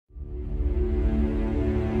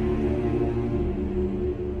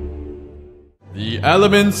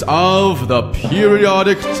elements of the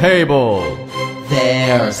periodic table.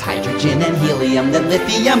 There's hydrogen and helium, then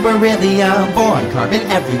lithium, beryllium, boron, carbon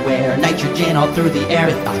everywhere, nitrogen all through the air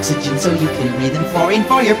with oxygen so you can breathe, and fluorine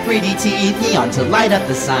for your pretty teeth, neon to light up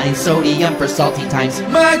the sign, sodium for salty times,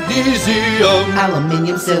 magnesium,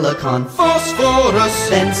 aluminium, silicon, phosphorus,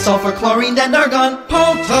 then sulfur, chlorine, and argon,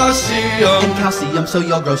 potassium, and calcium so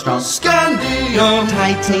you'll grow strong, scandium,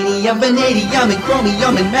 titanium, vanadium, and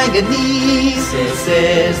chromium, and manganese. This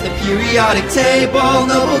is the periodic table,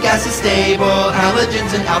 noble gases stable,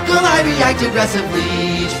 halogens and alkali react aggressively.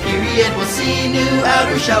 Each period will see new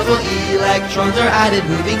outer shells while electrons are added,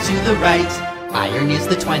 moving to the right. Iron is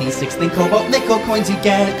the 26th, then cobalt, nickel coins you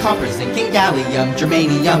get, copper, zinc, and gallium,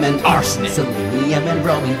 germanium, and arsenic, selenium, and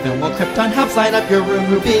bromine film, while krypton helps light up your room,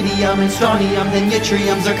 rubidium, and strontium, then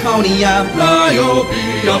yttrium, zirconium,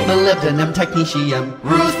 niobium, molybdenum, technetium,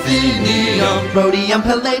 ruthenium, rhodium,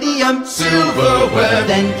 palladium, silverware,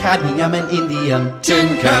 then cadmium and indium,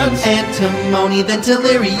 tin cans, antimony, then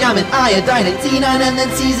tellurium, and iodine, and xenon, and then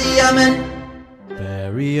cesium, and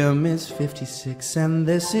barium is 56, and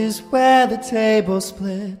this is where the table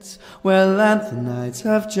splits, where lanthanides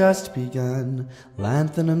have just begun,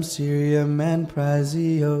 lanthanum, cerium, and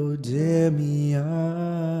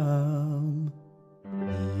praseodymium.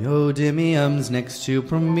 Neodymium's next to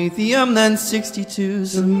promethium, then 62,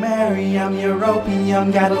 samarium,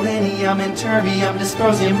 europium, gadolinium, and terbium,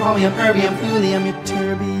 dysprosium, holmium, erbium, thulium,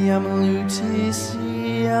 ytterbium, lutetium,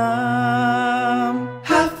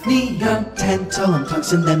 hafnium, tantalum,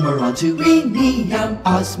 tungsten, then we're on to rhenium,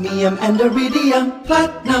 osmium, and iridium,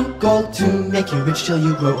 platinum, gold to make you rich till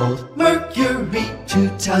you grow old, mercury to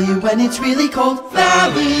tell you when it's really cold,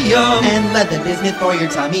 thallium, and lead, the bismuth for your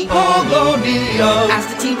tummy, polonium,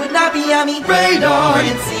 astatine would not be yummy, radar,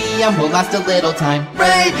 francium will last a little time,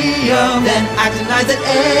 radium, then actinides at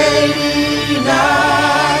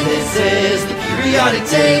 89. This is the periodic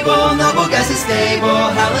table, noble gases stable,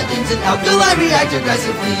 halogens and alkali react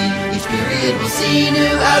aggressively. Each period will see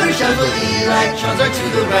new outer shells while electrons are to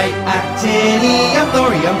the right. Actinium,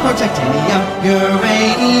 thorium, protactinium,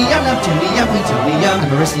 uranium, neptunium, plutonium,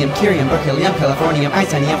 americium, curium, berkelium, californium,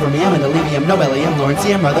 isonium, fermium, and olivinium, nobelium,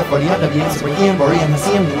 lawrencium, rutherfordium, wm, cyprium, borium,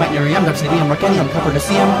 hesium, pneumonium, dubsonium, mercenium,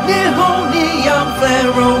 copernicium, nihonium,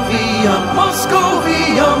 flerovium,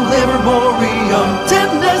 moscovium, livermorium,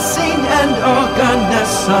 tennessine, and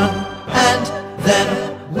organesson, and then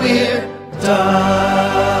we're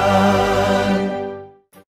done.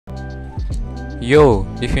 Yo,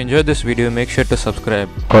 if you enjoyed this video, make sure to subscribe.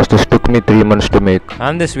 Cause this took me 3 months to make.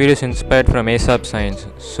 And this video is inspired from ASAP Science,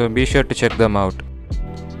 so be sure to check them out.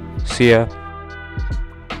 See ya.